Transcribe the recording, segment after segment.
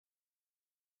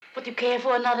Would you care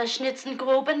for another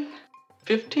Schnitzengruben?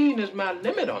 15 is my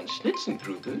limit on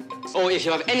Schnitzengruben. Oh, if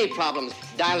you have any problems,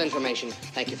 dial information.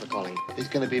 Thank you for calling. He's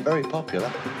going to be very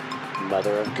popular.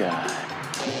 Mother of God.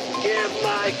 Give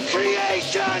my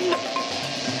creation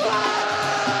life!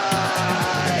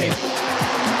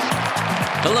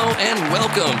 Hello and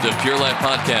welcome to Pure Life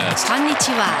Podcast.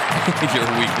 Konnichiwa. Your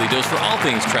weekly dose for all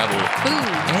things travel Food.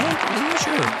 and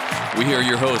leisure. We are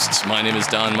your hosts. My name is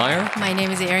Don Meyer. My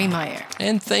name is Eri Meyer.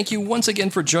 And thank you once again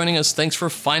for joining us. Thanks for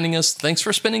finding us. Thanks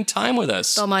for spending time with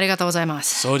us. どうもありがとうございま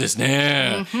す。So it is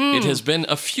now. It has been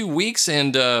a few weeks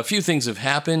and a few things have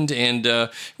happened, and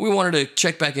we wanted to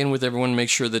check back in with everyone, make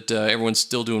sure that everyone's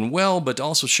still doing well, but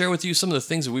also share with you some of the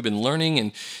things that we've been learning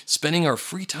and spending our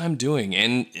free time doing.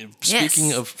 And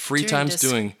speaking of free times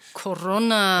doing,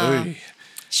 Corona Oy.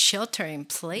 shelter in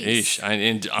place.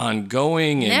 And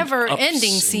ongoing and Never ups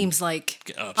ending and seems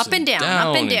like ups up and down,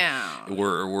 up and down.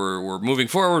 We're moving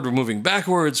forward, we're moving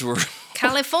backwards, we're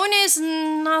California is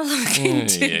not looking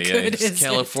too good. It's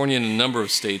California and a number of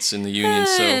states in the union.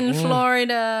 So and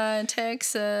Florida and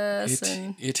Texas.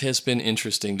 It has been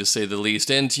interesting to say the least.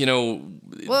 And, you know...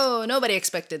 Whoa, nobody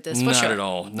expected this, for not sure. Not at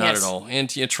all. Not at all.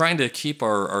 And, you know, trying to keep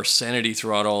our sanity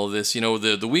throughout all of this. You know,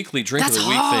 the weekly drink of the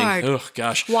week hard. thing. Oh,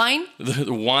 gosh. Wine?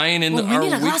 The wine and we our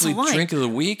need a glass weekly of wine. drink of the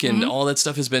week and all that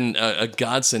stuff has been a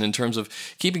godsend in terms of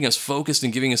keeping us focused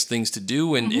and giving us things to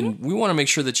do. And we want to make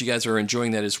sure that you guys are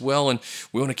enjoying that as well. And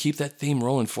we want to keep that theme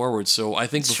rolling forward. So I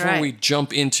think before we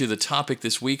jump into the topic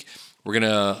this week, we're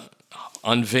going to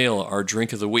unveil our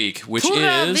drink of the week, which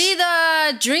Pura is...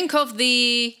 Vida, drink of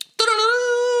the...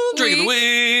 Drink of the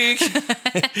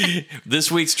week! This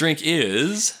week's drink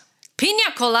is...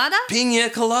 Piña Colada?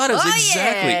 Piña Coloadas,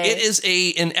 exactly. Yeah. It is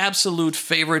an absolute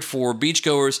favorite for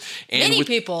beachgoers. And Many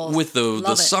people with the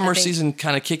love it, summer I think. season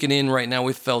kind of kicking in right now,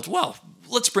 we felt, well,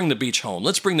 let's bring the beach home.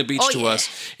 Let's bring the beach to us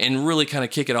and really kind of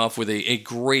kick it off with a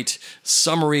great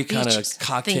summery kind of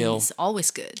cocktail. Things, always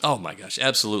good. Oh my gosh,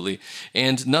 absolutely.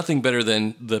 And nothing better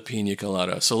than the Piña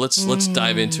Colada. So let's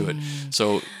dive into it.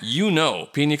 So you know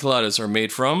Piña Coladas are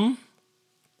made from...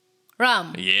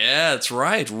 Rum. Yeah, that's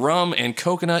right. Rum and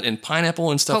coconut and pineapple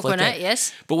and stuff like that. Coconut,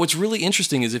 yes. But what's really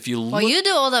interesting is if you look... Well, you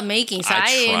do all the making, so I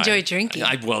try. enjoy drinking.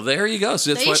 Well, there you go.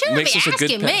 So that's You what shouldn't makes be us a good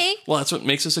asking pair. me. Well, that's what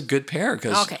makes us a good pair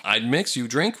because I'd mix, you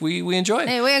drink, we enjoy it.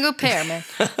 Hey, we're a good pair, man.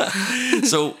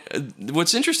 So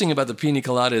what's interesting about the Piña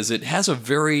Colada is it has a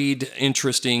varied,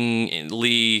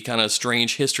 interestingly kind of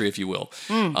strange history, if you will.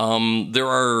 There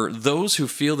are those who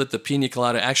feel that the Piña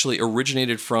Colada actually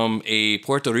originated from a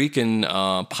Puerto Rican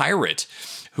pirate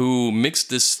who mixed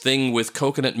this thing with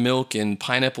coconut milk and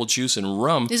pineapple juice and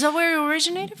rum. Is that where it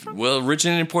originated from? Well, it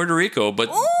originated in Puerto Rico, but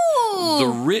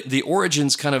the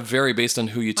origins kind of vary based on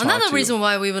who you talk to. Another reason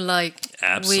why we would like...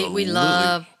 Absolutely. We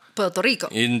love Puerto Rico.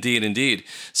 Indeed.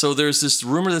 So there's this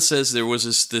rumor that says there was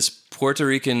this Puerto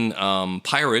Rican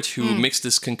pirate who mixed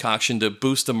this concoction to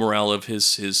boost the morale of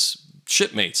his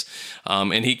shipmates.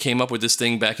 And he came up with this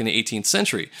thing back in the 18th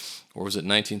century. Or was it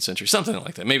 19th century? Something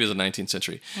like that. Maybe it was the 19th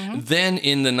century. Then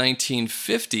in the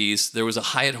 1950s, there was a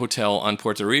Hyatt hotel on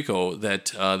Puerto Rico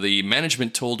that the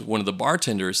management told one of the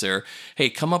bartenders there, hey,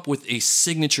 come up with a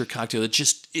signature cocktail that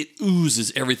it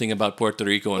oozes everything about Puerto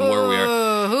Rico and where we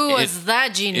are. Who was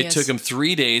that genius? It took him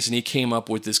 3 days, and he came up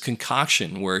with this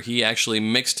concoction where he actually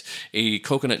mixed a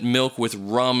coconut milk with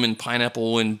rum and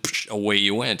pineapple, and away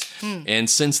you went. And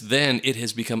since then, it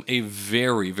has become a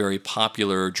very, very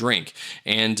popular drink.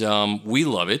 And we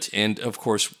love it. And, of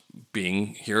course,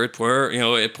 being here at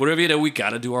Pura Vida, we got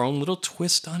to do our own little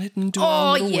twist on it and do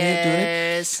our own little way of doing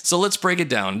it. So let's break it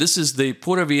down. This is the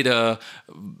Pura Vida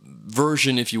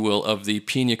version, if you will, of the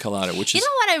Piña Colada, which is... You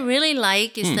know what I really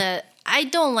like is that I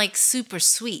don't like super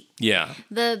sweet. Yeah.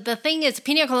 The thing is,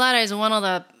 Piña Colada is one of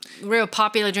the real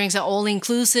popular drinks at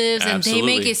all-inclusives, and they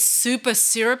make it super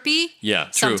syrupy. Yeah,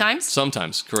 true.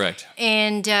 Sometimes, correct.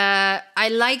 And I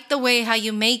like the way how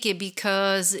you make it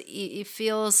because it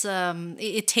feels,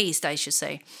 it tastes, I should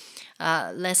say,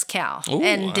 less cow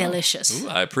and delicious. Ooh,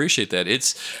 I appreciate that.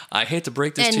 I hate to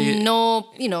break this to you. And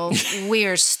no,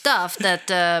 weird stuff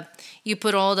that you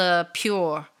put all the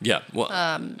pure. Yeah, well...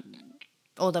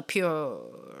 all the pure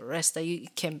rest that you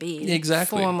can be.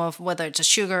 Exactly. Form of whether it's a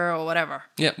sugar or whatever.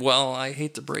 Yeah, well, I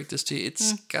hate to break this to you.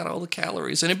 It's got all the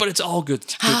calories in it, but it's all good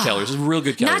calories. It's real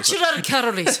good calories. Natural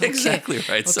calories. Okay. Exactly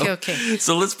right. Okay.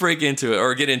 So let's break into it,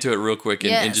 or get into it real quick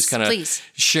and just kind of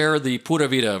share the Pura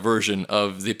Vida version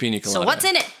of the Piña Colada. So what's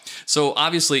in it? So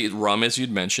obviously rum, as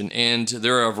you'd mentioned, and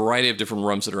there are a variety of different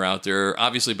rums that are out there.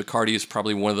 Obviously Bacardi is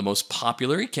probably one of the most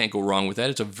popular. You can't go wrong with that.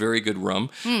 It's a very good rum.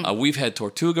 We've had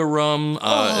Tortuga rum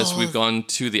as we've gone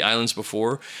to the islands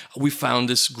before. We found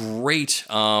this great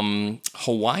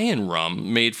Hawaiian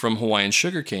rum made from Hawaiian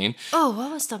sugarcane. Oh,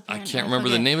 what was the brand? I can't remember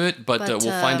the name of it, but we'll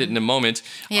find it in a moment.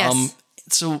 Yes.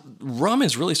 So rum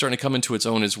is really starting to come into its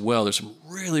own as well. There's some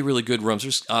really, really good rums.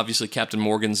 There's obviously Captain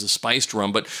Morgan's the spiced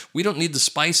rum, but we don't need the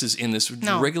spices in this.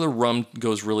 No. Regular rum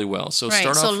goes really well. So Right.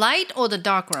 start off. So light or the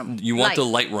dark rum? You want the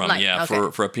light rum, okay.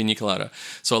 for a piña colada.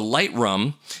 So a light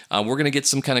rum, we're going to get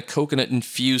some kind of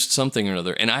coconut-infused something or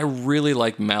another. And I really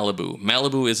like Malibu.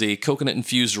 Malibu is a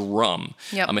coconut-infused rum.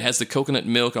 Yep. It has the coconut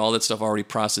milk, all that stuff already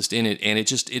processed in it, and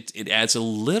it adds a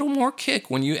little more kick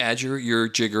when you add your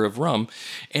jigger of rum.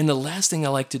 And the last thing I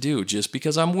like to do, just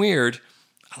because I'm weird,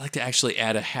 I like to actually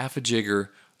add a half a jigger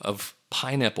of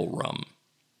pineapple rum.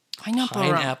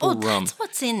 Pineapple rum. That's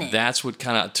what's in it. That's what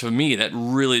kind of, to me, that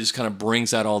really just kind of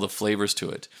brings out all the flavors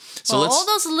to it. So all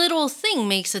those little things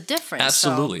makes a difference.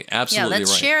 Absolutely, absolutely yeah,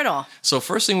 let's right. share it all. So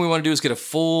first thing we want to do is get a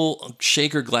full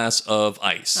shaker glass of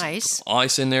ice.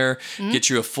 Ice in there.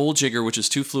 Get you a full jigger, which is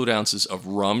 2 fluid ounces of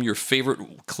rum. Your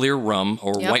favorite clear rum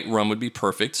or white rum would be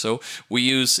perfect. So we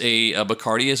use a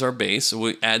Bacardi as our base. So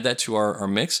we add that to our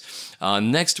mix.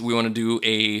 Next, we want to do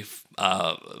a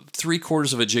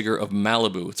 3/4 of a jigger of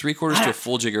Malibu, 3/4 to a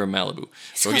full jigger of Malibu.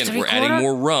 So again, we're adding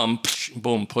more rum.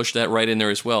 Boom, push that right in there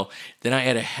as well. Then I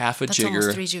add a half a jigger. That's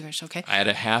almost 3 jiggers, okay. I add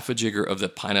a half a jigger of the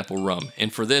pineapple rum,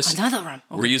 and for this, another rum.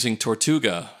 Okay. We're using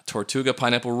Tortuga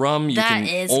pineapple rum. You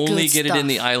can only get it in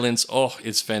the islands. Oh,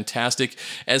 it's fantastic.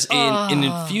 As an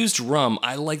infused rum,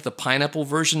 I like the pineapple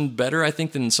version better, I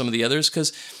think, than some of the others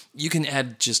because you can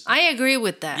add just... I agree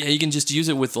with that. Yeah, you can just use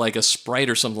it with like a Sprite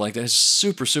or something like that. It's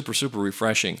super, super, super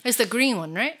refreshing. It's the green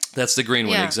one, right? That's the green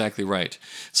one, exactly right.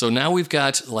 So now we've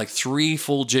got like 3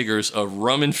 full jiggers of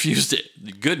rum-infused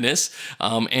goodness.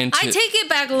 I take it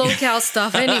back, low-cal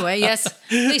stuff anyway. Yes,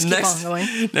 please keep on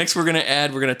going. Next, we're going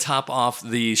to top off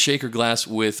the shaker glass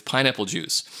with pineapple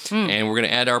juice. And we're going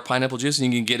to add our pineapple juice,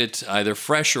 and you can get it either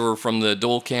fresh or from the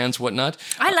Dole cans, whatnot.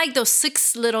 I like those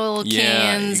 6 little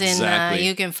cans, and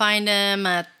you can find them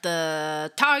at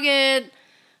the Target,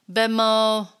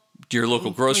 Venmo, your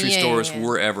local grocery stores,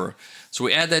 wherever. So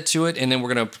we add that to it, and then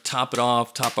we're going to top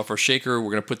off our shaker. We're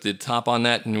going to put the top on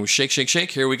that, and we shake, shake, shake.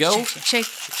 Here we go. Shake.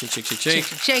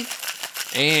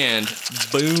 And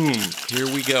boom, here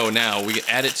we go. Now we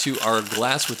add it to our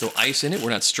glass with the ice in it. We're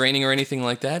not straining or anything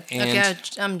like that. And okay,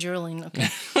 I'm drooling. Okay.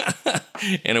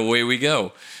 And away we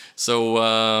go.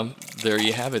 So there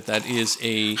you have it. That is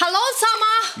a... Hello,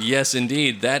 summer! Yes,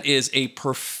 indeed. That is a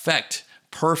perfection.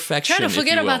 Try to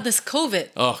forget about this COVID.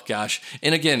 Oh, gosh.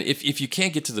 And again, if you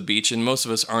can't get to the beach, and most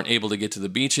of us aren't able to get to the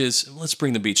beaches, let's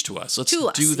bring the beach to us. Let's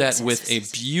do that with a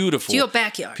beautiful... To your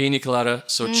backyard. Piña colada.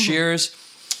 So cheers.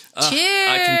 Cheers!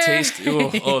 I can taste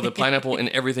the pineapple and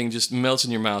everything just melts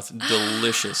in your mouth.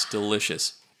 Delicious,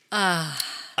 delicious.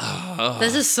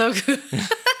 This is so good.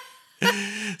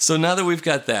 So now that we've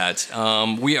got that,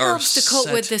 we are helps to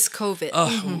cope with this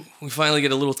COVID. We finally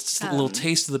get a little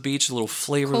taste of the beach, a little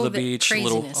flavor of the beach,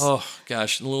 craziness. a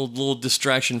little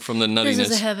distraction from the nuttiness.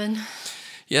 This is a heaven.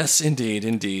 Yes,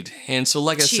 indeed. And so,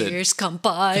 like I said, cheers,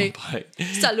 kanpai.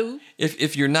 Salud.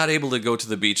 If you're not able to go to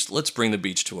the beach, let's bring the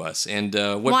beach to us. And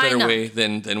what better way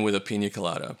than with a piña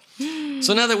colada?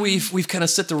 So now that we've kind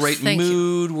of set the right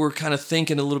mood, we're kind of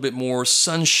thinking a little bit more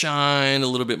sunshine, a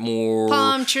little bit more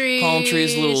palm trees,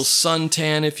 a little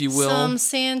suntan, if you will. Some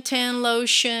suntan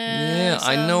lotion. Yeah,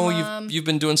 I know you've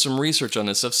been doing some research on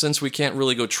this stuff. Since we can't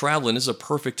really go traveling, this is a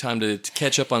perfect time to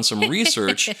catch up on some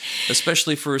research,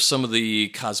 especially for some of the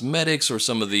cosmetics or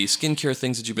some of the skincare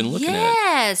things that you've been looking at.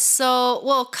 Yes. So,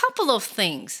 a couple of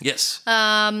things. Yes.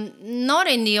 Not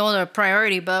in the order of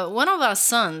priority, but one of our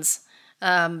sons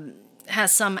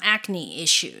has some acne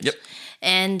issues. Yep.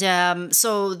 And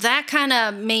so that kind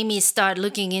of made me start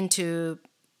looking into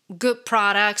good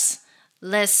products,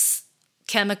 less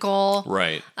chemical.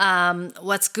 Right.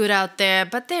 What's good out there.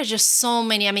 But there's just so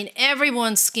many. I mean,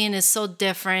 everyone's skin is so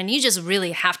different. You just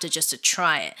really have to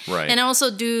try it. Right. And also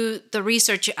do the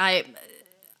research. I've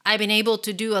been able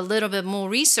to do a little bit more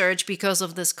research because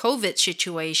of this COVID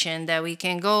situation that we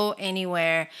can go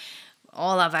anywhere.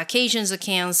 All our vacations are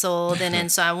canceled, and then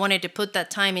so I wanted to put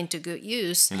that time into good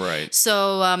use. Right.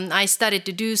 So I started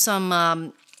to do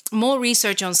some more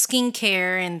research on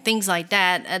skincare and things like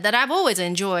that I've always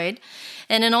enjoyed.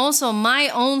 And then also my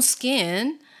own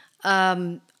skin,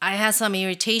 I had some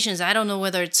irritations. I don't know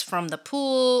whether it's from the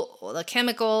pool or the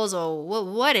chemicals or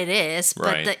what it is,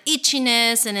 but the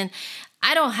itchiness, and then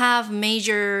I don't have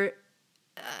major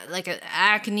like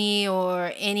acne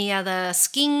or any other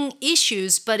skin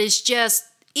issues, but it's just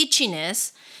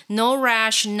itchiness, no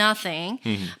rash, nothing.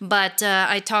 But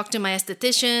I talked to my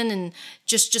esthetician and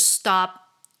just stop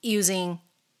using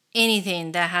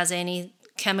anything that has any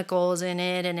chemicals in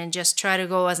it, and then just try to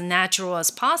go as natural as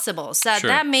possible. So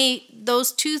that made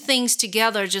those two things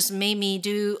together just made me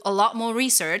do a lot more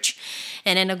research,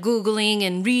 and then Googling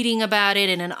and reading about it,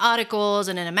 and in articles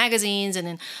and in magazines, and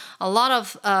in a lot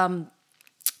of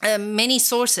many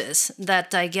sources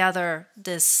that I gather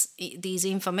these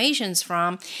informations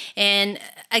from. And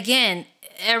again,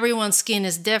 everyone's skin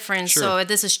is different, so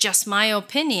this is just my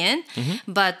opinion.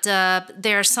 But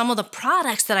there are some of the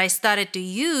products that I started to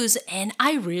use, and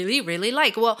I really, really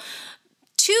like. Well,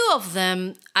 two of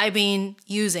them I've been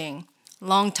using.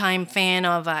 Longtime fan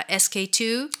of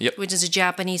SK2, which is a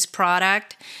Japanese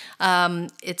product.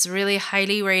 It's really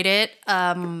highly rated.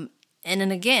 And then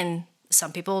again,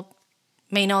 some people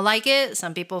may not like it.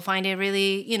 Some people find it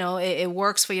really, it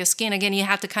works for your skin. Again, you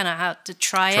have to have to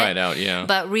try it out, yeah.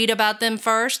 But read about them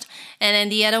first. And then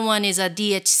the other one is a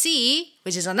DHC,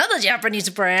 which is another Japanese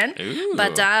brand. Ooh.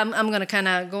 But I'm going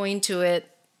to go into it,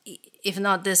 if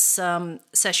not this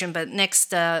session, but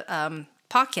next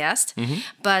podcast.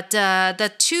 But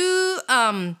the two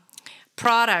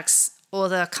products or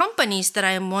the companies that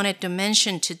I wanted to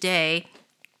mention today,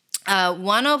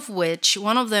 one of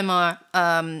them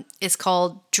is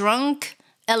called Drunk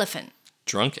Elephant.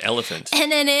 Drunk Elephant.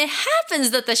 And then it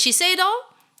happens that the Shiseido,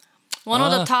 one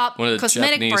of the top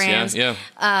cosmetic Japanese brands,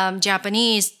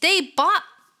 Japanese, they bought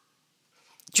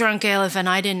Drunk Elephant.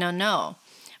 I did not know.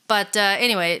 But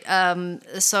anyway,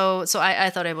 so I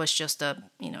thought it was just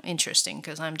interesting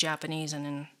because I'm Japanese, and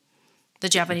then the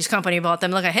Japanese company bought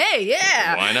them. Like, hey,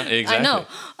 yeah, why not? Exactly.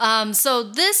 I know. So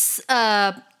this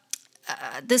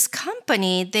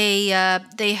company, they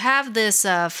have this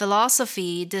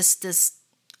philosophy. This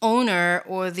owner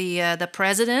or the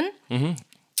president. The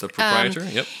proprietor.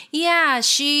 Yep. Yeah,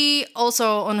 she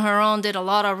also on her own did a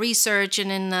lot of research,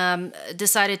 and then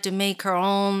decided to make her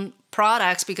own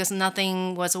products because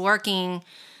nothing was working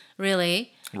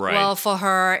really well for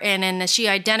her. And then she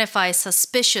identified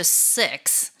suspicious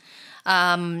 6.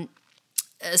 Some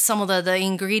of the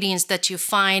ingredients that you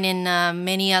find in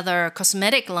many other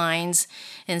cosmetic lines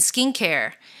and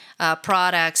skincare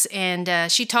products. And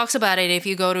she talks about it if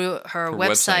you go to her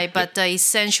website. But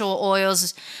essential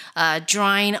oils,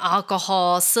 drying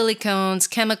alcohol, silicones,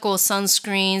 chemical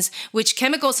sunscreens, which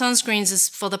chemical sunscreens is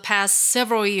for the past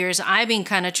several years I've been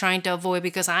kind of trying to avoid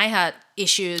because I had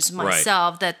issues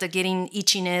myself that getting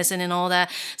itchiness and all that.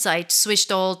 So I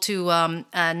switched all to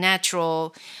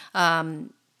natural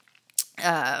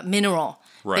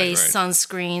mineral-based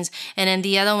sunscreens. And then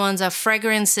the other ones are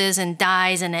fragrances and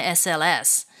dyes and the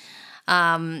SLS.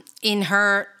 In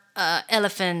her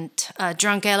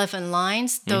Drunk Elephant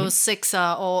lines, those 6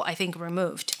 are all, I think,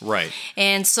 removed. Right.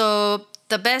 And so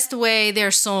the best way,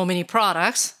 there's so many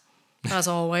products, as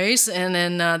always, and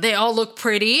then they all look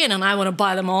pretty, and then I want to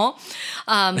buy them all.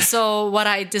 So what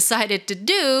I decided to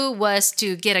do was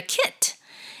to get a kit.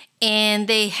 And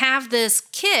they have this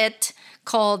kit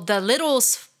called the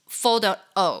Littles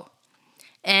 4.0.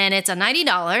 And it's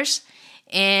 $90.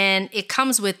 And it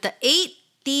comes with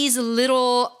these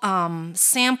little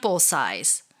sample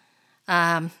size.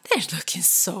 They're looking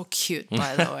so cute,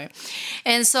 by the way.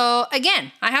 And so,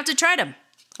 again, I have to try them.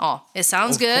 Oh, it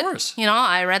sounds good. Of course.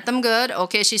 I read them good.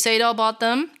 Okay, Shiseido bought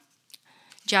them.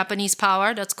 Japanese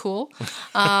power, that's cool.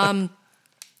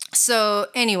 So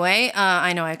anyway,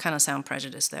 I know I kind of sound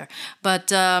prejudiced there. But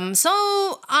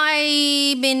so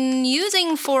I've been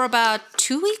using for about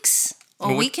 2 weeks,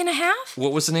 a week and a half.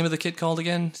 What was the name of the kit called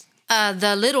again?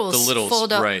 The Littles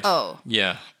 4.0. Right.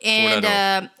 Yeah.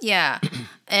 And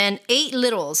and 8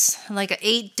 littles, like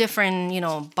 8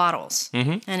 different, bottles.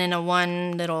 And in a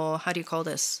one little, how do you call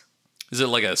this? Is it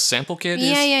like a sample kit?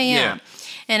 Yeah.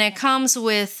 And it comes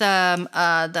with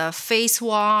the face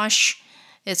wash.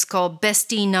 It's called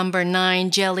Bestie Number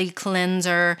 9 Jelly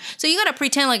Cleanser. So you gotta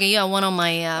pretend like you're one of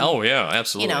my oh yeah,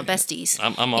 absolutely. besties.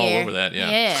 I'm all over that.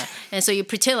 Yeah. And so you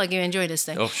pretend like you enjoy this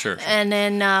thing. Oh sure. And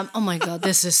then oh my God,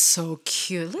 this is so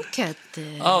cute. Look at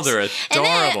this. Oh, they're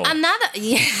adorable. And then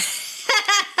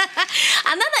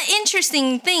another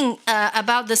interesting thing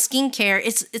about the skincare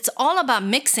is it's all about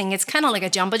mixing. It's kind of like a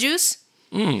jamba juice.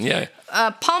 Yeah.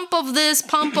 Pump of this,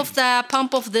 pump of that,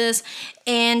 pump of this,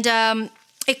 and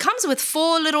it comes with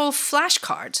 4 little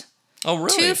flashcards. Oh,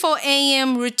 really? 2 for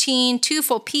AM routine, 2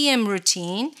 for PM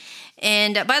routine.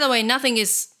 And by the way, nothing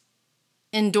is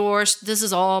endorsed. This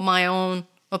is all my own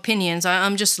opinions.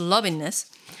 I'm just loving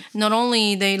this. not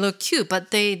only they look cute,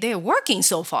 but they're working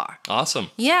so far. Awesome.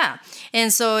 Yeah.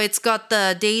 And so it's got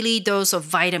the daily dose of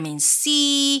vitamin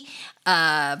C,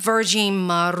 virgin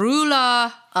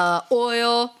marula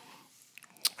oil.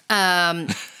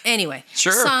 Anyway,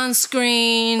 Sure.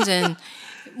 sunscreens and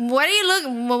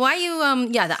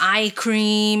the eye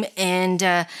cream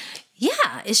and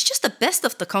it's just the best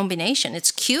of the combination.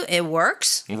 It's cute. It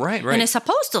works. Right. And it's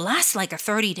supposed to last like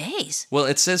 30 days. Well,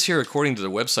 it says here, according to the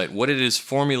website, what it is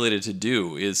formulated to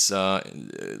do is,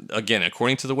 again,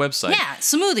 according to the website. Yeah,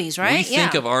 smoothies, right? We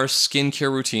think of our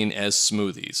skincare routine as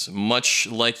smoothies. Much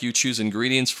like you choose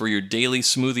ingredients for your daily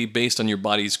smoothie based on your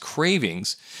body's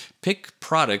cravings, pick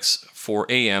products for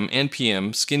AM and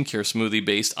PM skincare smoothie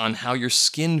based on how your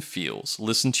skin feels.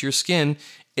 Listen to your skin.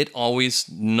 It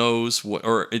always knows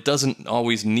or it doesn't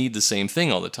always need the same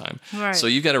thing all the time. Right. So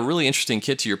you've got a really interesting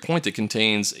kit, to your point, that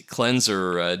contains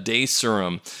cleanser, day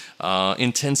serum,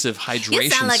 intensive hydration You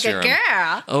sound like serum. a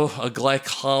girl. Oh, a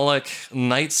glycolic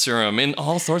night serum, and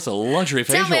all sorts of luxury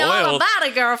facial Tell me all oils. about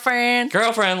it, girlfriend.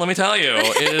 Girlfriend, let me tell you,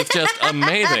 it's just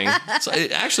amazing. So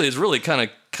it actually is really kind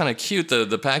of cute,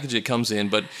 the package it comes in,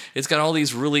 but it's got all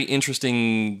these really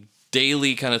interesting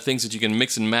daily kind of things that you can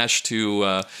mix and match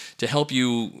to help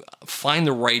you find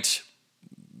the right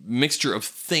mixture of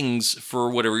things for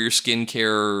whatever your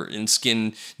skincare and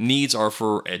skin needs are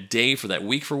for a day, for that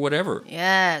week, for whatever.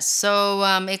 Yes. So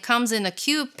it comes in a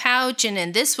cute pouch,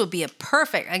 and this would be a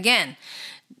perfect, again,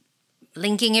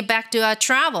 linking it back to our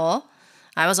travel.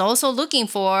 I was also looking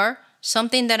for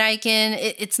something that I can,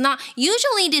 it's not,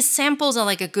 usually these samples are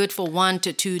like a good for 1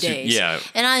 to 2 days. Yeah.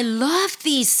 And I love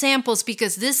these samples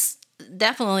because this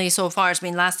definitely so far has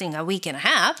been lasting a week and a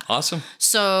half. Awesome.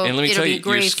 So And let me it'll tell be you,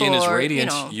 great your skin is for,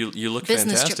 radiant. you know, You look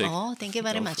business fantastic. Oh, thank you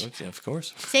very much. Yeah, of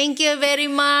course. Thank you very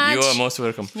much. You are most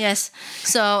welcome. Yes.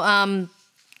 So,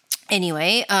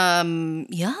 anyway,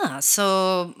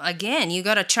 so again, you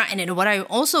gotta try. And what I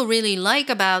also really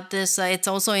like about this, it's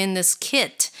also in this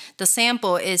kit. The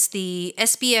sample is the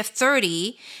SPF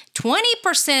 30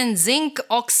 20% zinc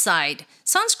oxide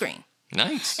sunscreen.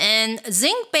 Nice. And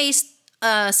zinc-based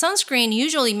sunscreen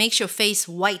usually makes your face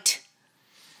white.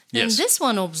 Yes. And this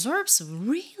one absorbs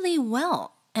really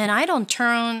well. And I don't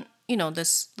turn,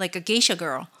 this like a geisha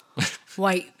girl,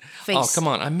 white face. Oh, come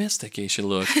on. I missed that geisha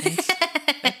look.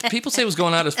 People say it was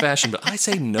going out of fashion, but I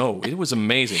say no. It was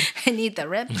amazing. I need the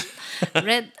red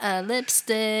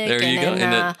lipstick. There you and go.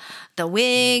 Then, And the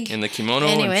wig. And the kimono.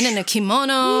 Anyway, and then the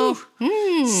kimono.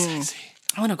 Sexy.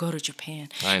 I want to go to Japan.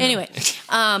 I know. Anyway,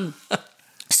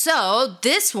 so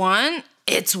this one,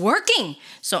 it's working.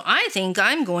 So I think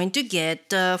I'm going to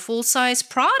get a full-size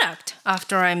product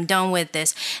after I'm done with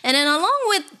this. And then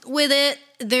along with it,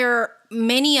 there are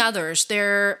many others.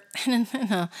 I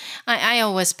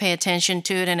always pay attention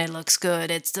to it, and it looks good.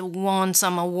 It's won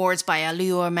some awards by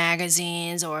Allure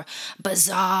magazines or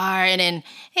Bazaar, and then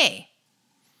hey,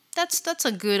 that's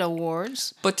a good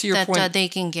awards. But to your point, they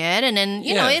can get, and then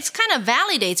it's kind of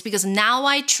validates because now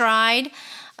I tried.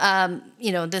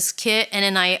 This kit,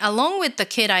 and then along with the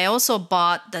kit, I also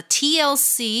bought the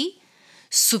TLC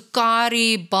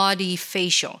Sukari Body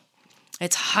Facial.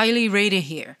 It's highly rated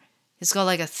here. It's got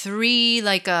like 3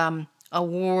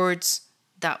 awards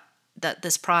that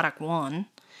this product won,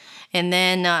 and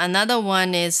then another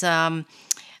one is I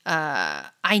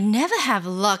never have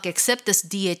luck except this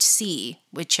DHC,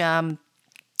 which I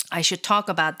should talk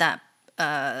about that.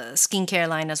 Skincare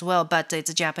line as well, but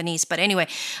it's Japanese. But anyway,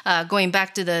 going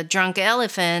back to the drunk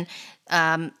elephant,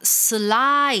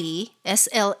 Slaai,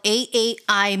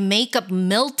 Slaai makeup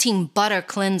melting butter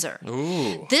cleanser.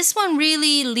 Ooh. This one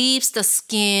really leaves the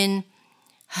skin,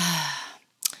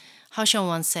 how shall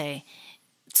one say?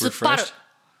 It's refreshed?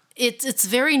 It's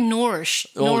very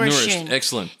nourishing. Nourished.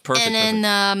 Excellent. Perfect. And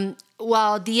then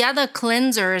well, the other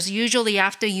cleansers, usually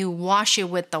after you wash it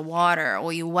with the water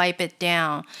or you wipe it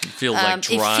down, it feels like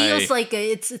dry. It feels like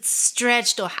it's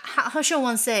stretched, or how shall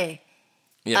one say?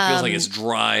 Yeah, it feels like it's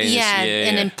dry.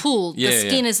 And then pulled. Yeah, the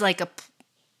skin is like a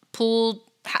pulled.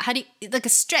 How do you, like a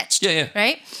stretched? Yeah.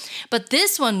 Right. But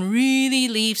this one really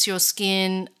leaves your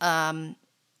skin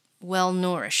well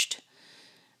nourished,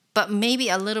 but maybe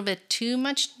a little bit too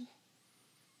much.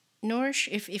 Nourish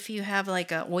if you have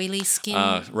like a oily skin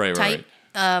type. Right.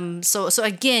 So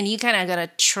again, you kind of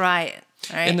gotta try it.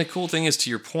 Right? And the cool thing is,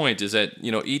 to your point, is that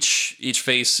each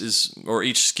face is, or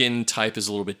each skin type is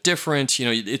a little bit different.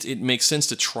 It makes sense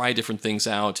to try different things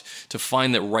out to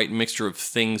find that right mixture of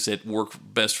things that work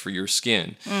best for your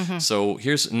skin. Mm-hmm. So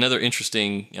here's another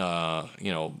interesting,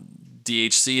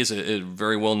 DHC is a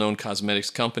very well-known cosmetics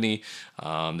company.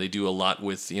 They do a lot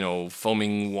with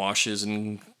foaming washes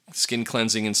and skin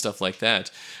cleansing and stuff like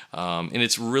that. And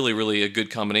it's really, really a good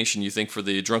combination, you think, for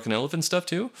the Drunken Elephant stuff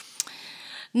too?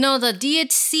 No, the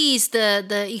DHC is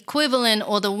the equivalent,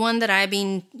 or the one that I've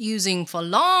been using for a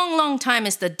long, long time,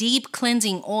 is the deep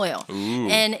cleansing oil. Ooh.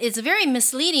 And it's very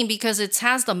misleading because it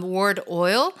has the word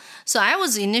oil. So I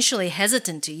was initially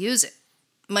hesitant to use it.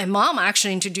 My mom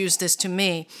actually introduced this to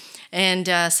me and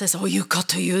says, "Oh, you got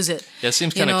to use it." Yeah, it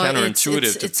seems kind of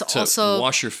counterintuitive it's to also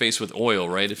wash your face with oil,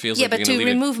 right? It feels yeah, like but you're to going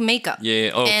to leave remove makeup.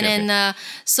 Yeah. Oh, okay, and then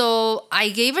so I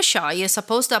gave a shot. You're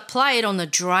supposed to apply it on a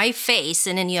dry face,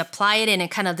 and then you apply it and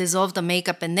it kind of dissolves the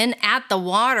makeup, and then add the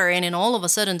water, and then all of a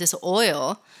sudden this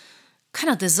oil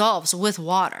kind of dissolves with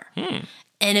water.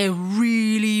 And it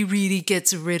really, really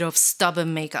gets rid of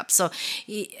stubborn makeup. So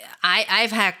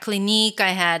I've had Clinique, I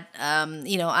had,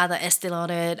 other Estee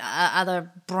Lauder,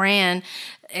 other brand,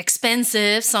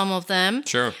 expensive, some of them.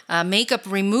 Sure. Makeup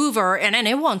remover, and then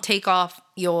it won't take off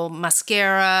your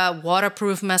mascara,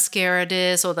 waterproof mascara, or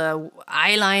the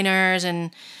eyeliners.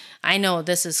 And I know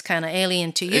this is kind of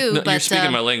alien to you, but you're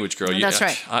speaking my language, girl. That's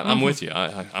right. I'm with you.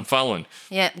 I'm following.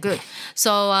 Yeah, good.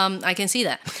 So I can see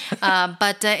that.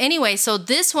 But anyway, so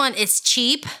this one is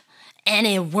cheap and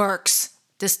it works.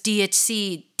 This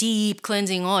DHC deep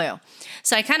cleansing oil.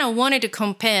 So I kind of wanted to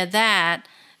compare that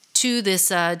to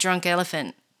this Drunk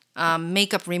Elephant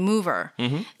makeup remover,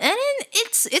 and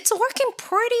it's working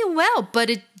pretty well. But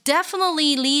it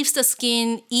definitely leaves the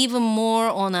skin even more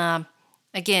on a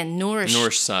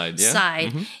nourished side, yeah.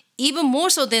 Even more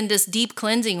so than this deep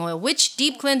cleansing oil, which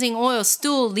deep cleansing oil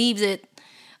still leaves it,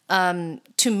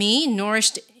 to me,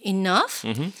 nourished enough.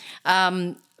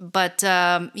 So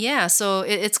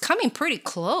it's coming pretty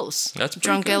close. That's pretty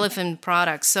Drunk good. Elephant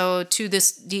products. So to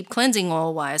this deep cleansing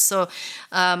oil wise. So,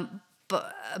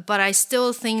 but I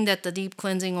still think that the deep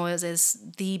cleansing oils is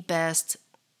the best,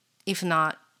 if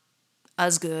not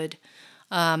as good.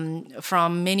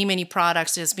 From many, many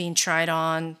products that's being tried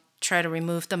on, try to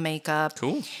remove the makeup.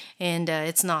 Cool. And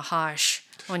it's not harsh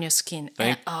on your skin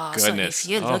Thank at all. goodness. So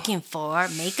if you're looking for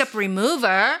makeup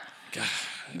remover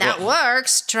that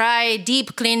works, try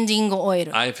deep cleansing oil.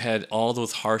 I've had all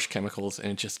those harsh chemicals,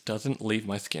 and it just doesn't leave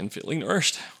my skin feeling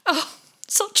nourished. Oh,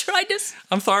 so try this.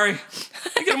 I'm sorry.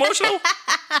 I get emotional.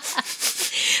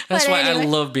 That's why anyway. I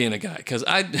love being a guy, because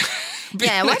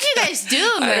Yeah, what do you guys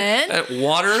do, man?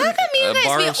 Water, How come you a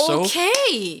bar guys of soap. be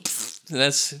okay?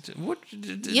 That's what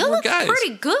You we're look guys.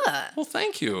 pretty good Well,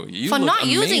 thank you. You for look not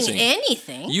amazing. using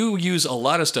anything. You use a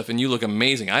lot of stuff, and you look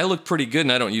amazing. I look pretty good,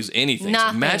 and I don't use anything. So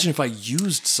Nothing. imagine if I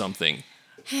used something.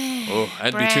 Oh,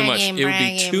 that'd be too much. It would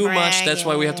be too much. That's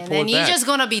why we have to pull it and back. you're just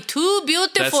gonna be too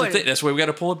beautiful. That's the thing. That's why we got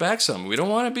to pull it back some. We don't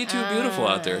want to be too beautiful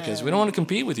out there, because we don't want to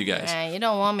compete with you guys. You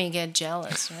don't want me to get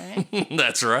jealous, right?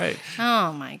 That's right.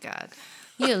 Oh my God,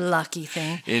 you lucky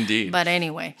thing. Indeed. But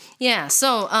anyway, yeah.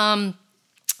 So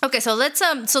okay, so let's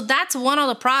so that's one of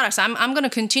the products I'm going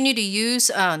to continue to use.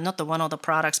 Not the one of the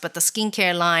products, but the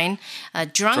skincare line,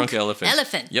 Drunk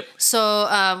Elephant. Yep.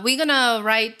 So we're gonna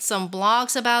write some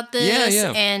blogs about this.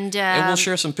 Yeah. And we'll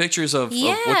share some pictures of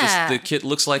what the kit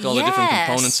looks like, all the different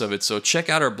components of it. So check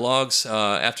out our blogs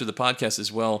after the podcast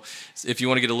as well, if you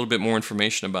want to get a little bit more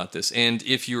information about this. And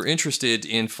if you're interested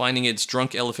in finding it, it's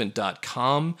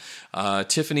drunkelephant.com.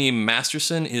 Tiffany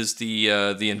Masterson is the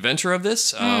inventor of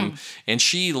this, and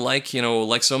she, like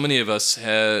so many of us,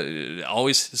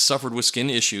 always suffered with skin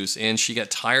issues, and she got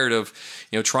tired of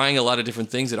trying a lot of different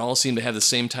things that all seemed to have the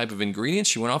same type of ingredients.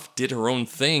 She went off, did her own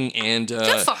thing, and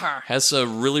good for her. Has a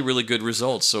really, really good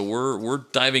results. So we're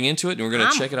diving into it, and we're going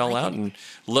to check it all out, and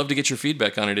love to get your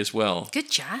feedback on it as well. Good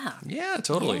job. Yeah,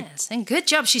 totally. Yes, and good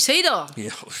job, Shiseido. Yeah,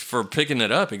 for picking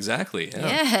it up, exactly.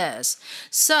 Yeah. Yes.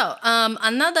 So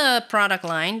another product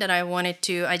line that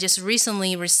I just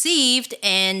recently received,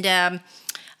 and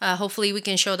hopefully we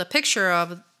can show the picture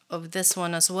of this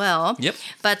one as well. Yep.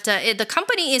 But the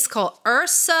company is called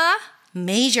Ursa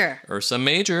Major. Ursa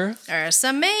Major.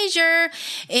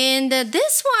 And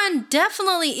this one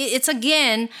definitely, it's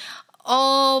again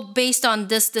all based on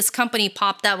this company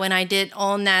popped up when I did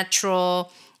all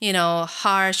natural,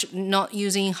 harsh, not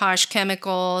using harsh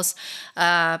chemicals,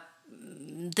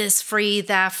 this free,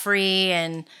 that free,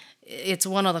 and it's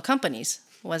one of the companies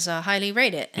was highly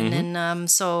rated. And then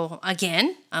so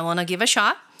again, I want to give a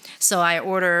shot. So I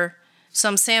order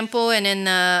some sample and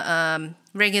then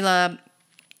regular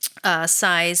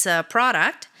size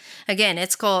product. Again,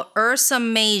 it's called Ursa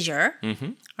Major.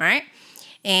 All right.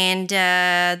 And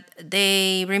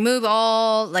they remove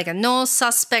all, no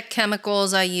suspect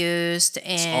chemicals are used.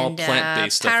 And It's all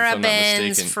plant-based stuff, if I'm not parabens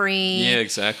mistaken. free. Yeah,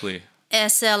 exactly.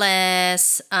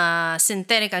 SLS,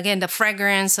 synthetic, again, the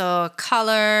fragrance or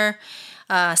color,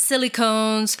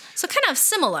 silicones. So kind of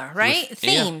similar, right?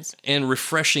 Themes. And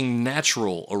refreshing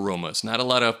natural aromas. Not a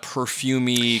lot of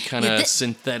perfumey, kind of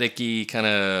synthetic-y, kind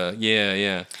of,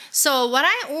 yeah. So what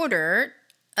I ordered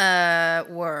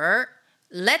were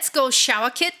Let's Go shower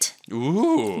kit.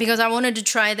 Ooh. Because I wanted to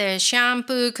try the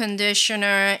shampoo,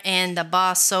 conditioner, and the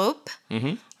bar soap.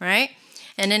 Mm-hmm. Right?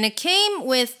 And then it came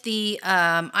with the,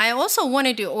 I also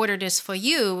wanted to order this for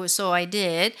you, so I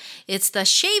did. It's the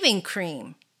shaving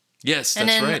cream. Yes, and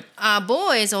that's then right. Our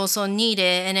boys also need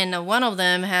it, and then one of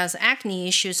them has acne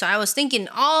issues. So I was thinking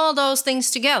all those things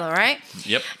together, right?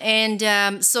 Yep.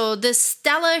 And so this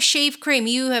Stella shave cream,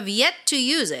 you have yet to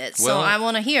use it, so I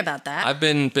want to hear about that. I've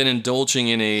been indulging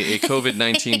in a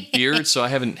COVID-19 beard, so I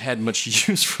haven't had much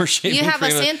use for shaving cream. You have a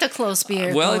Santa Claus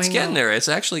beard. Well, it's getting there. It's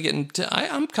actually getting.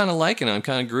 I'm kind of liking it. I'm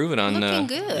kind of grooving on. Looking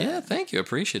good. Yeah, thank you. I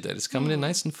appreciate that. It's coming in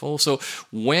nice and full. So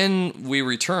when we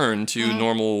return to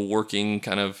normal working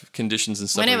kind of conditions and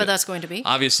stuff, whenever that's going to be,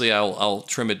 obviously I'll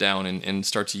trim it down and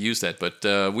start to use that.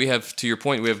 But we have, to your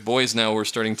point, we have boys now. We're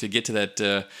starting to get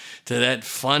to that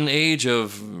fun age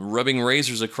of rubbing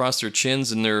razors across their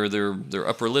chins and their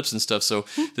upper lips and stuff. So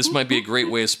this might be a great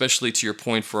way, especially to your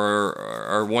point, for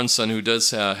our one son who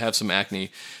does have some acne,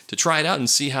 to try it out and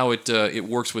see how it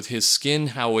works with his skin,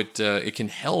 how it can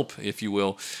help, if you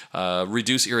will,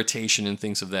 reduce irritation and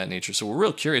things of that nature. So we're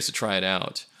real curious to try it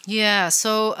out. Yeah,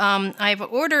 so I've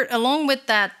ordered, along with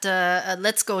that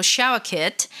Let's Go shower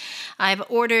kit, I've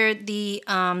ordered the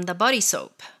body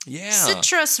soap. Yeah.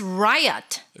 Citrus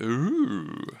Riot.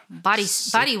 Ooh. Body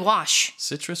wash.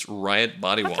 Citrus Riot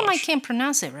body wash. How come I can't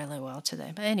pronounce it really well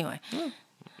today? But anyway.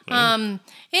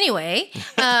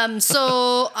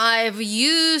 So I've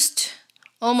used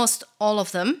almost all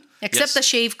of them, except the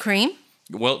shave cream.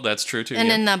 Well, that's true too. And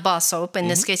then the bar soap, in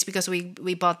this case, because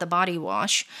we bought the body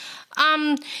wash.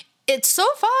 It's so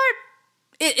far,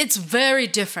 it's very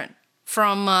different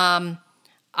from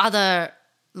other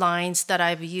lines that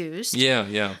I've used.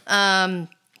 Yeah.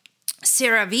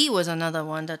 CeraVe was another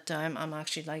one that I'm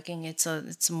actually liking.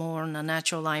 It's more on a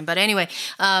natural line. But anyway,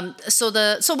 so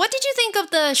what did you think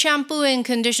of the shampoo and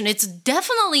conditioner? It's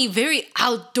definitely very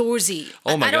outdoorsy.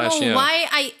 Oh my gosh, I don't know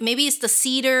why. Maybe it's the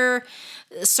cedar,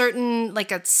 certain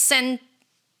like a scent,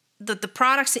 the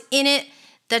products in it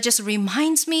that just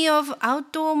reminds me of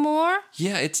outdoor more.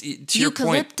 Yeah, it's to your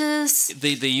point. Eucalyptus.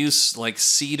 They use like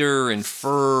cedar and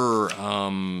fir,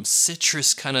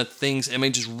 citrus kind of things. I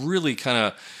mean, just really kind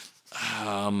of.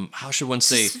 How should one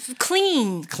say?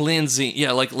 Cleansing.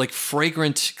 Yeah, like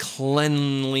fragrant,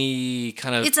 cleanly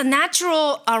kind of. It's a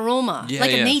natural aroma,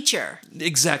 a nature.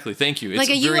 Exactly. Thank you. It's like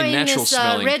very you natural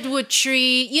smelling. Redwood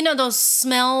tree. You know those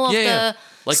smell of the.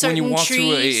 Like when you walk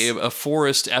trees. through a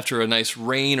forest after a nice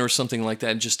rain or something like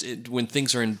that, when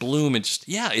things are in bloom, it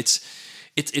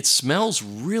smells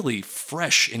really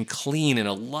fresh and clean and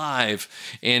alive,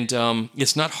 and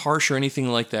it's not harsh or anything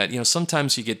like that. You know,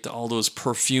 sometimes you get all those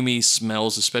perfumey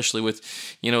smells, especially with,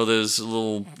 those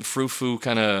little frou-frou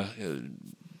kind of,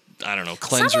 I don't know,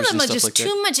 cleansers and stuff like that. Some of them are just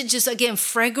too much. It's just, again,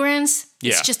 fragrance. Yeah.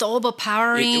 It's just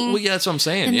overpowering. That's what I'm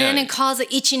saying. And then it causes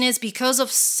itchiness because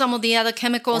of some of the other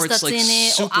chemicals that's in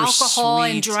it, or alcohol,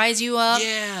 and dries you up.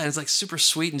 Yeah, it's like super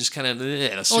sweet and just kind of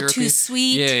or too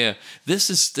sweet. Yeah. This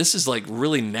is like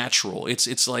really natural.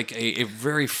 It's like a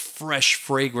very fresh,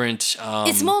 fragrant.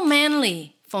 It's more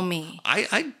manly for me.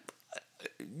 I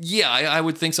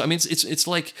would think so. I mean, it's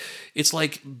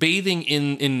like bathing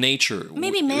in nature.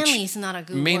 Maybe manly is not a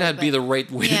good word. May not be the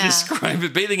right way to describe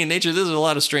it. Bathing in nature, there's a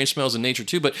lot of strange smells in nature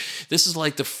too, but this is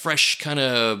like the fresh kind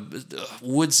of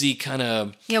woodsy kind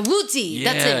of. Yeah, woodsy.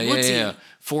 Yeah, that's it, woodsy. Yeah.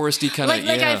 Foresty kind of.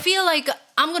 Like I feel like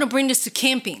I'm going to bring this to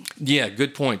camping. Yeah,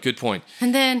 good point.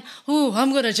 And then,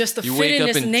 I'm going to just fit in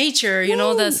this nature,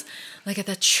 there's like at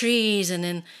the trees, and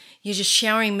then you're just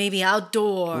showering maybe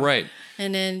outdoor. Right.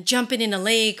 And then jumping in a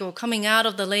lake or coming out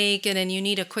of the lake, and then you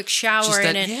need a quick shower.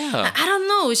 I don't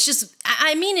know. It's just,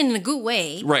 I mean, in a good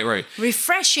way. Right.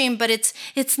 Refreshing, but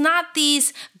it's not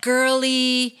these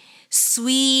girly,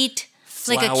 sweet,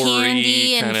 flowery, like a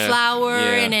candy and flower,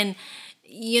 and then,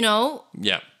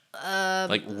 Yeah.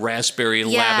 Like raspberry,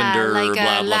 lavender, like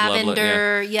blah, blah,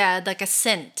 lavender, blah. Like a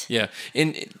scent. Yeah,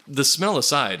 and the smell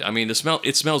aside, I mean, it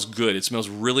smells good. It smells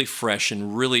really fresh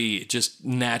and really just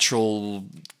natural,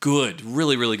 good,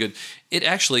 really, really good. It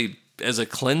actually, as a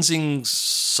cleansing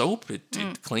soap, it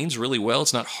cleans really well.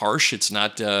 It's not harsh. It's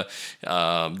not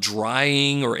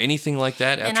drying or anything like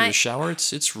that after the shower.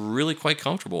 It's really quite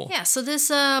comforable. Yeah, so this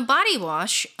body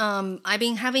wash, I've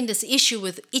been having this issue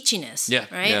with itchiness. Yeah,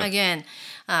 right? Yeah. Again,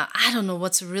 I don't know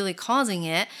what's really causing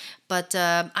it, but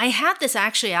I had this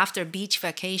actually after beach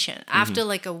vacation. After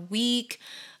like a week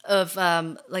of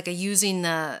like using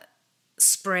the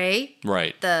spray,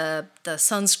 Right. the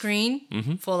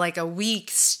sunscreen for like a week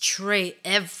straight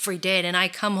every day. And I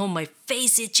come home, my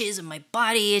face itches and my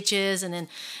body itches. And then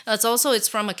it's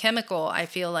from a chemical, I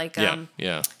feel like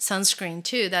sunscreen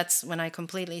too. That's when I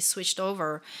completely switched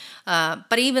over.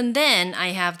 But even then I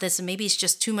have this, maybe it's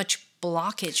just too much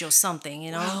blockage or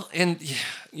something, Well, and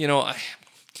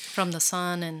from the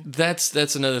sun, and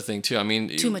that's another thing too. I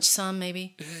mean, too much sun,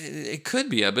 maybe. It could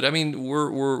be, but I mean,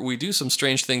 we do some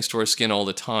strange things to our skin all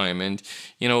the time, and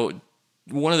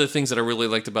one of the things that I really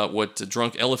liked about what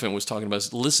Drunk Elephant was talking about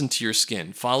is listen to your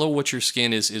skin. Follow what your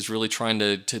skin is really trying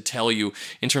to tell you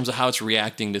in terms of how it's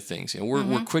reacting to things.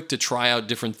 We're quick to try out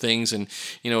different things and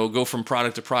go from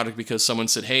product to product because someone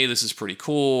said, hey, this is pretty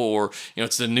cool, or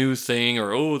it's the new thing,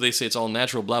 or oh, they say it's all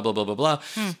natural, blah blah blah blah blah.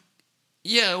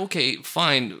 Yeah, okay,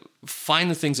 fine. Find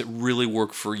the things that really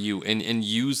work for you and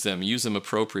use them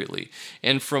appropriately.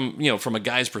 And from a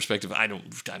guy's perspective, I don't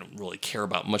really care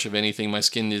about much of anything. My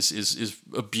skin is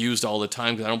abused all the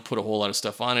time because I don't put a whole lot of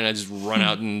stuff on it. I just run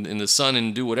out in the sun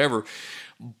and do whatever.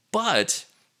 But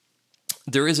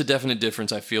there is a definite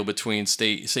difference, I feel, between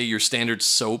say your standard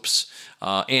soaps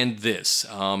and this.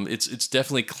 It's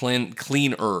definitely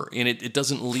cleaner, and it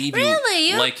doesn't leave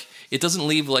you like. It doesn't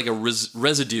leave like a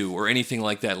residue or anything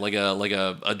like that, like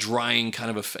a drying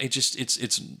kind of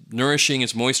it's nourishing,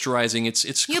 it's moisturizing,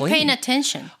 it's You're clean. paying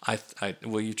attention.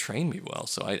 Well, you train me well,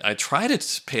 so I try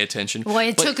to pay attention. Well,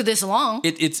 it took this long.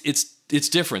 It's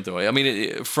different though. I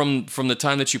mean, from the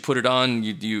time that you put it on,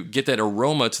 you get that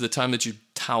aroma to the time that you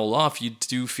towel off, you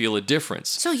do feel a difference.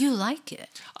 So you like it?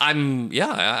 I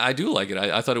do like it.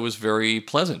 I thought it was very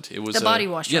pleasant. It was the body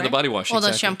wash, yeah, right? the body wash, or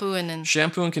exactly. the shampoo and then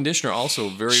shampoo and conditioner also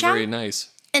very nice.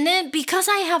 And then because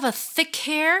I have a thick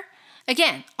hair,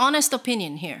 again, honest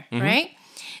opinion here, right?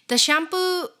 The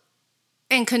shampoo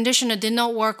and conditioner did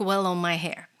not work well on my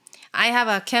hair. I have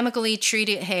a chemically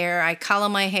treated hair. I color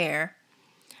my hair.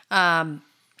 And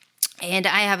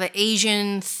I have an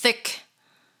Asian thick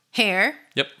hair.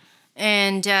 Yep.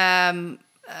 And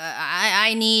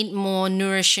I need more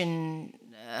nourishing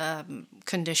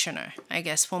conditioner, I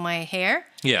guess, for my hair.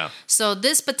 Yeah. So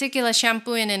this particular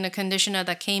shampoo and the conditioner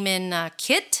that came in a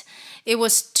kit, it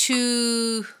was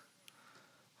too...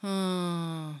 too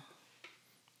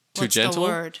what's gentle? the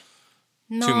word?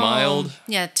 No. Too mild?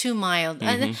 Yeah, too mild.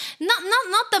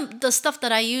 Not the stuff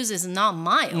that I use is not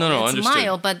mild. No, it's understood.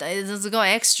 mild, but it's got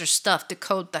extra stuff to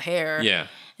coat the hair. Yeah.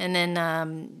 And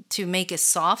then to make it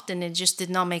soft, and it just did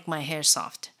not make my hair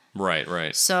soft.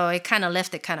 Right. So it kind of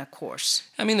left it kind of coarse.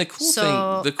 I mean, the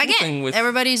cool again, thing with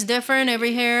everybody's different.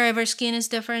 Every hair, every skin is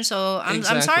different. So I'm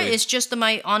sorry. Exactly. It's just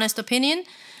my honest opinion.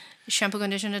 Shampoo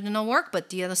conditioner did not work, but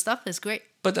the other stuff is great.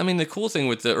 But I mean, the cool thing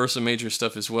with the Ursa Major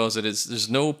stuff as well is that there's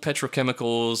no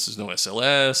petrochemicals, there's no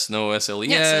SLS, no SLES.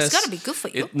 Yeah, so it's got to be good for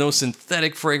you. No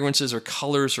synthetic fragrances or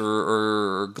colors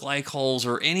or glycols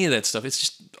or any of that stuff. It's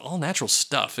just all natural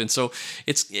stuff. And so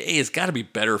it's got to be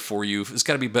better for you. It's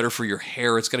got to be better for your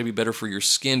hair. It's got to be better for your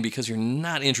skin because you're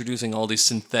not introducing all these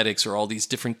synthetics or all these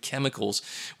different chemicals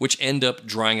which end up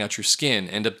drying out your skin,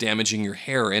 end up damaging your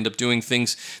hair, end up doing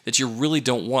things that you really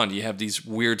don't want. You have these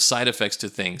weird side effects to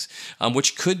things,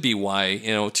 which could be why,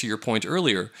 to your point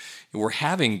earlier, we're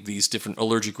having these different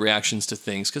allergic reactions to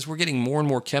things because we're getting more and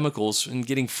more chemicals and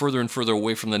getting further and further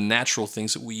away from the natural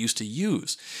things that we used to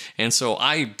use. And so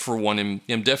I, for one,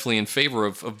 am definitely in favor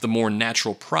of the more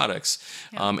natural products.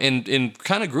 Yeah. And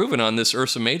kind of grooving on this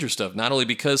Ursa Major stuff, not only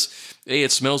because, A,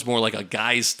 it smells more like a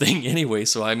guy's thing anyway,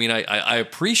 so I mean, I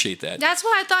appreciate that. That's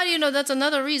why I thought, that's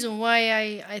another reason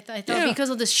why I thought because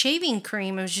of the shaving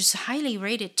cream, it was just highly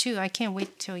rated too. I can't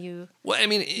wait till you... Well, I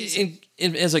mean,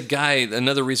 as a guy,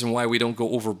 another reason why we don't go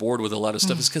overboard with a lot of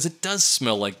stuff is because it does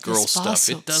smell like girl stuff.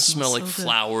 It does smell like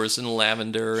flowers and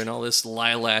lavender and all this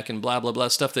lilac and blah, blah, blah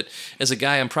stuff that, as a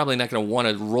guy, I'm probably not going to want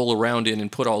to roll around in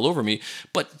and put all over me.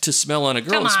 But to smell on a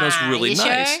girl, it smells really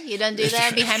nice. Sure? You don't do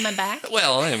that behind my back?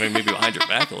 Well, I mean, maybe behind your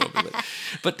back a little bit.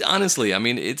 But honestly, I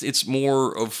mean, it's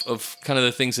more of kind of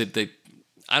the things that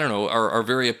I don't know, are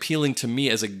very appealing to me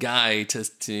as a guy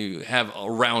to have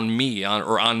around me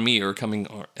on me or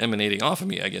emanating off of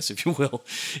me, I guess, if you will,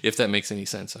 if that makes any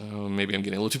sense. Maybe I'm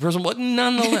getting a little too personal, but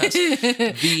nonetheless.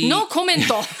 No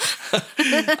commento.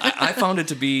 I found it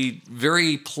to be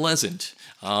very pleasant.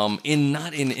 Not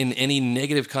in any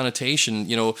negative connotation.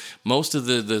 Most of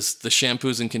the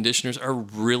shampoos and conditioners are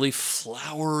really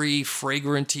flowery,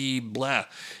 fragranty, blah.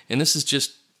 And this is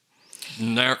just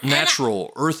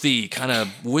natural, earthy, kind of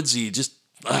woodsy, just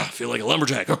feel like a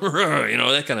lumberjack,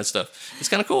 that kind of stuff. It's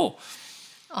kind of cool.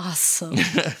 Awesome.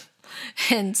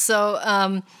 And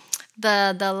so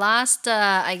The last,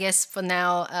 I guess for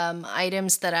now,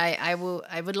 items that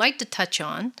I would like to touch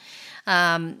on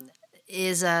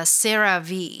is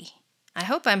CeraVe. I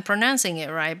hope I'm pronouncing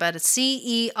it right, but it's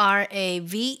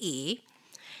CERAVE.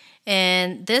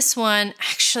 And this one,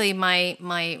 actually,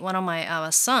 one of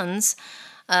our sons,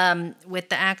 with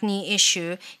the acne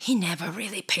issue, he never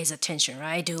really pays attention,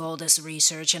 right? I do all this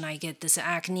research and I get this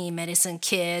acne medicine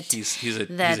kit. He's a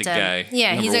guy.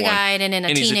 Yeah, he's a guy and then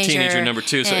a teenager. And he's a teenager number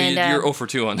 2, so you're 0 for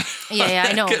 2 on that. Yeah,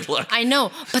 I know. Good luck. I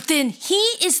know. But then he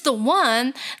is the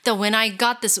one that when I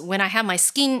had my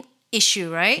skin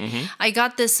issue, right? I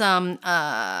got this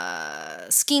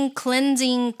skin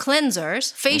cleansing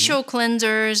cleansers, facial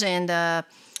cleansers and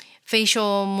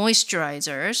facial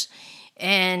moisturizers.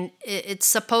 And it's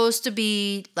supposed to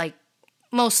be like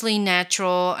mostly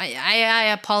natural. I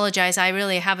apologize. I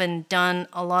really haven't done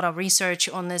a lot of research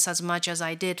on this as much as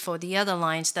I did for the other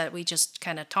lines that we just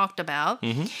kind of talked about.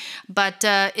 But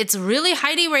it's really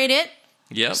highly rated.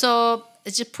 Yeah. So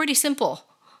it's just pretty simple.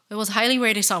 It was highly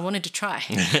rated, so I wanted to try.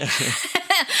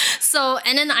 So,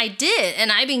 and then I did,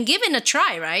 and I've been giving a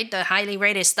try, right? The highly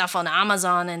rated stuff on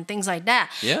Amazon and things like that.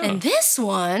 Yeah. And this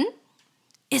one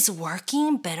is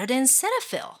working better than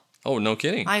Cetaphil. Oh, no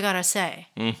kidding. I gotta say.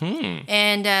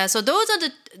 And so those are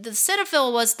the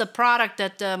Cetaphil was the product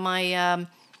that my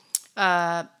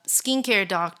skincare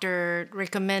doctor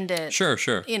recommended. Sure.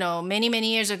 You know,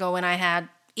 many years ago when I had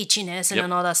itchiness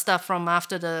and all that stuff from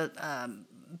after the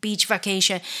beach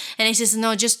vacation, and he says,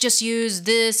 no, just use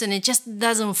this, and it just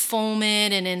doesn't foam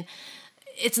it, and then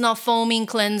it's not foaming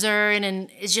cleanser, and then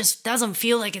it just doesn't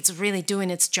feel like it's really doing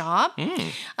its job.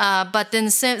 But then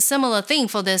similar thing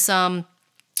for this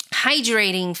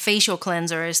hydrating facial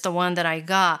cleanser is the one that I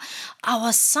got.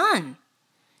 Our son,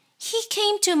 he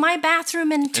came to my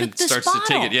bathroom and took this bottle. Starts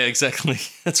to take it. Yeah, exactly.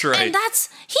 That's right. And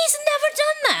he's never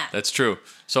done that. That's true.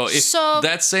 So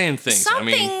that's saying things. I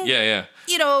mean, yeah.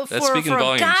 You know, that's for a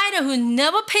volumes. guy who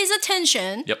never pays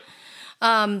attention. Yep.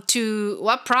 To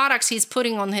what products he's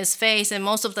putting on his face, and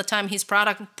most of the time his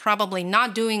product probably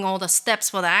not doing all the steps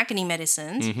for the acne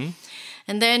medicines,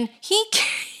 and then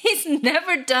he's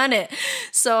never done it.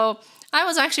 So I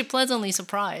was actually pleasantly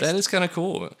surprised. That is kind of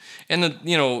cool. And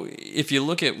if you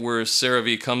look at where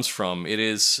CeraVe comes from, it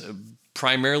is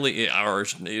primarily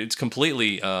it's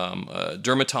completely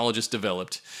dermatologist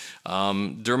developed.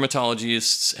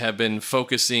 Dermatologists have been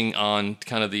focusing on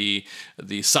kind of the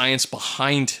science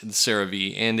behind the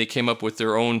CeraVe, and they came up with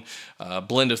their own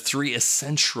blend of 3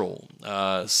 essential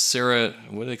what do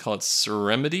they call it?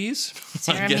 Ceramides?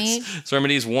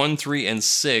 Ceramides 1, 3, and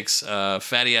 6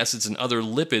 fatty acids and other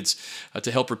lipids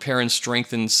to help repair and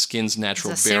strengthen skin's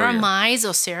natural barrier. Ceramides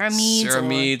or ceramides?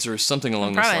 Ceramides or something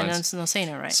along those lines. Probably not saying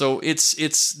it right. So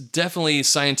it's definitely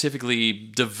scientifically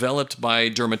developed by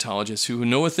dermatologists who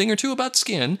know a thing or two about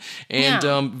skin, and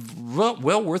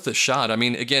well worth a shot. I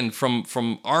mean, again,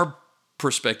 from our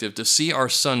perspective, to see our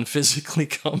son physically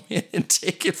come in and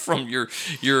take it from your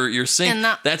sink, and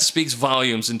that speaks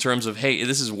volumes in terms of, hey,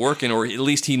 this is working, or at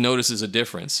least he notices a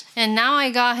difference. And now I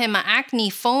got him an acne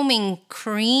foaming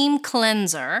cream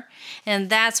cleanser, and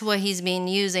that's what he's been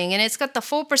using, and it's got the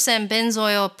 4%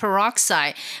 benzoyl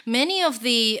peroxide. Many of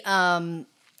the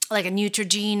like a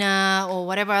Neutrogena or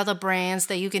whatever other brands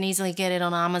that you can easily get it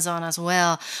on Amazon as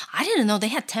well. I didn't know they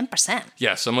had 10%.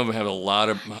 Yeah, some of them have a lot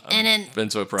of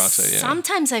benzoyl peroxide. Yeah.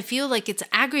 Sometimes I feel like it's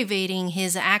aggravating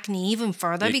his acne even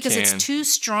further because it's too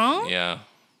strong. Yeah.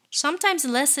 Sometimes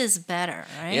less is better,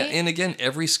 right? Yeah, and again,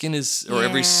 every skin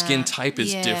every skin type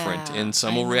is different, and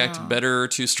some will react better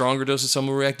to stronger doses, some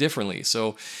will react differently.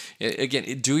 So,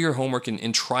 again, do your homework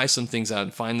and try some things out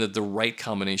and find the right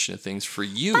combination of things for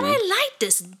you. But I like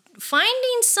this.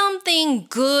 Finding something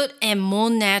good and more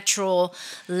natural,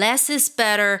 less is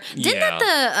better. Didn't that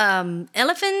the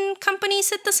elephant company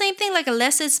said the same thing? Like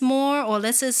less is more, or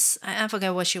less is, I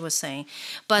forget what she was saying.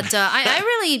 But I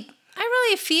really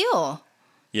feel...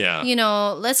 Yeah.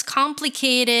 Less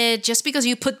complicated just because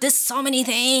you put so many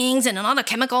things and other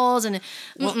chemicals and...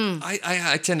 Well,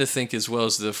 I tend to think as well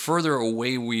as the further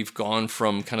away we've gone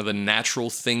from kind of the natural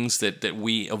things that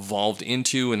we evolved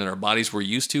into and that our bodies were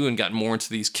used to, and got more into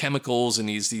these chemicals and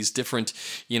these different,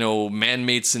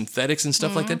 man-made synthetics and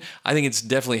stuff like that, I think it's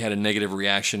definitely had a negative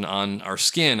reaction on our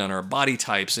skin, on our body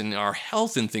types, and our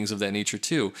health and things of that nature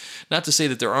too. Not to say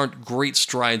that there aren't great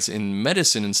strides in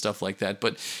medicine and stuff like that,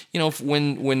 but,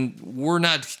 when we're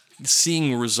not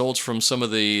seeing results from some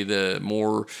of the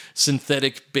more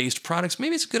synthetic-based products,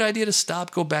 maybe it's a good idea to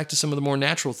stop, go back to some of the more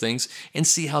natural things, and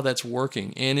see how that's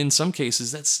working. And in some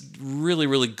cases, that's really,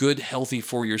 really good, healthy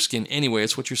for your skin anyway.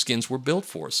 It's what your skins were built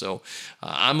for. So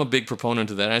I'm a big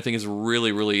proponent of that. I think it's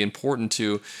really, really important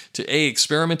to A,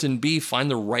 experiment, and B, find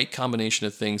the right combination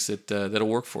of things that'll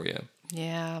work for you.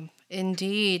 Yeah,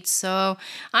 indeed. So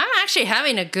I'm actually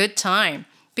having a good time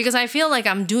because I feel like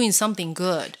I'm doing something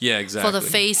good. Yeah, exactly. For the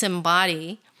face and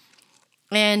body.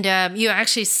 And you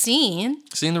actually seeing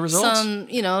the results.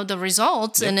 The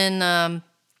results. Yep. And then,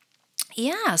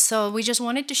 so we just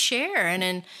wanted to share. And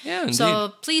then, indeed.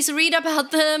 So please read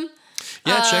about them.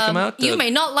 Yeah, check them out. You may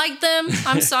not like them.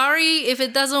 I'm sorry if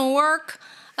it doesn't work.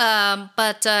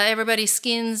 But everybody's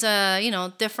skin's,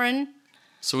 different.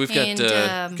 So we've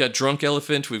got Drunk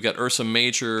Elephant, we've got Ursa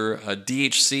Major,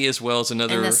 DHC as well as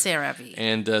another, and the CeraVe.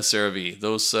 And CeraVe.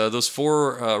 Those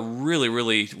four really,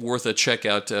 really worth a check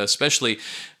out, especially.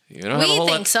 You don't have a whole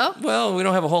think lot, so? Well, we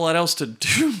don't have a whole lot else to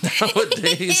do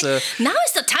nowadays. Now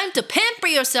is the time to pamper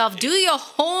yourself. Do your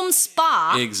home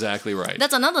spa. Exactly right.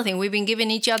 That's another thing. We've been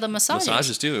giving each other massages.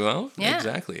 Massages too. Well, yeah.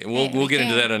 Exactly. And we'll get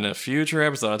into that in a future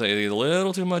episode. I'll tell you a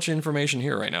little too much information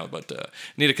here right now, but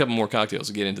need a couple more cocktails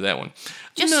to get into that one.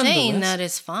 Just saying that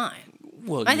is fine.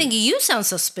 Well, I think you sound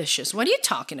suspicious. What are you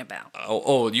talking about?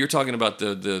 Oh, you're talking about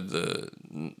the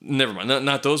never mind.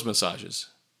 Not those massages.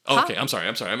 Oh, okay, I'm sorry.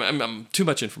 I'm too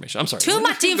much information. I'm sorry. Too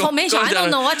much information. I don't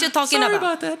know what you're talking sorry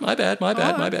about. Sorry about that. My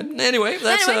bad. Anyway,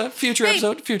 that's a future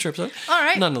episode. All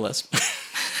right. Nonetheless.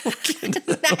 I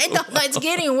don't know. It's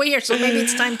getting weird, so maybe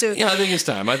it's time to. Yeah, I think it's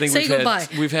time. I think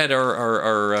we've had our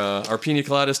Piña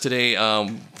Coladas today.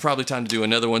 Probably time to do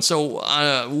another one. So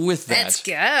with that, let's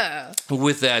go.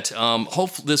 With that,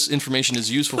 hope this information is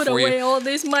useful Put for you. away all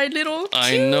these, my little.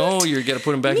 I know you got to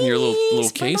put them back in your little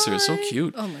case. They're so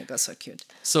cute. Oh my god, so cute.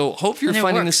 So hope you're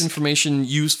finding this information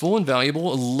useful and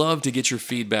valuable. I'd love to get your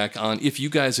feedback on if you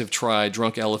guys have tried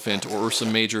Drunk Elephant or Ursa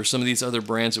Major, some of these other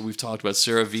brands that we've talked about,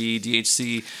 CeraVe,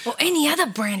 DHC. Or any other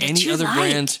brand that you like.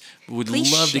 Brand. Would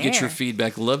Please love share. to get your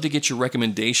feedback. Love to get your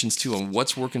recommendations too on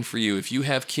what's working for you. If you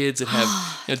have kids that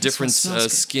have different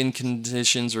skin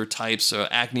conditions or types,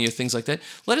 acne or things like that,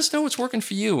 let us know what's working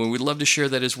for you, and we'd love to share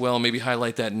that as well. Maybe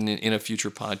highlight that in a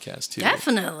future podcast too.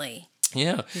 Definitely.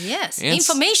 Yeah. Yes. And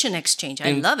information exchange.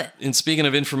 I love it. And speaking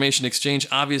of information exchange,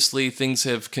 obviously things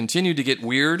have continued to get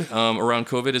weird around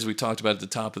COVID, as we talked about at the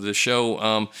top of the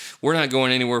show. We're not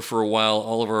going anywhere for a while.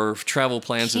 All of our travel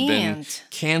plans have been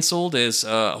canceled. As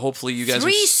hopefully you guys.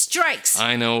 3 strikes.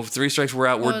 I know, 3 strikes. We're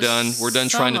out. We're done. We're done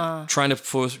trying to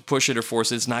push it or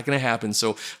force it. It's not going to happen.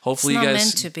 So hopefully you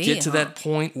guys get to that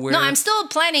point where. No, I'm still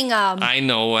planning. I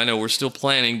know. We're still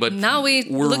planning, but now we're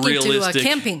looking realistic. To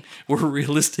camping. We're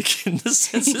realistic in the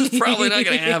sense it's probably not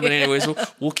going to happen anyway. So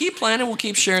we'll keep planning. We'll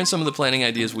keep sharing some of the planning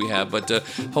ideas we have. But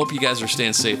hope you guys are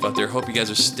staying safe out there. Hope you guys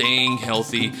are staying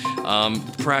healthy,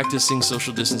 practicing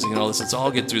social distancing and all this. Let's all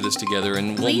get through this together,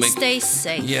 and Please stay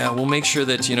safe. Yeah, we'll make sure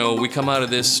that we come out of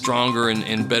this stronger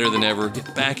and better than ever.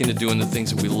 Get back into doing the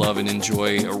things that we love and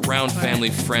enjoy around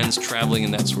family, friends, traveling,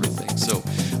 and that sort of thing. So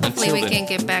hopefully we can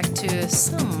get back to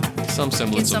some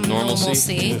semblance of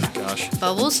normalcy. Oh, gosh.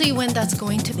 But we'll see when that's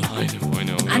going to be. I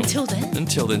know.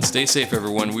 Until then, stay safe,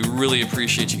 everyone. We really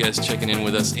appreciate you guys checking in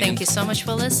with us. Thank you so much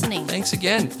for listening. Thanks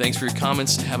again. Thanks for your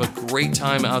comments. Have a great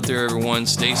time out there, everyone.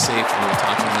 Stay safe, and we'll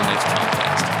talk to you in the next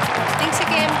podcast. Thanks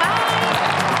again. Bye.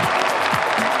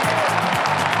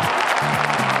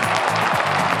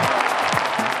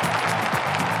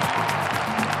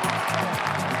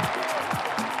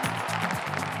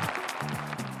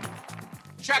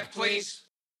 Check, please.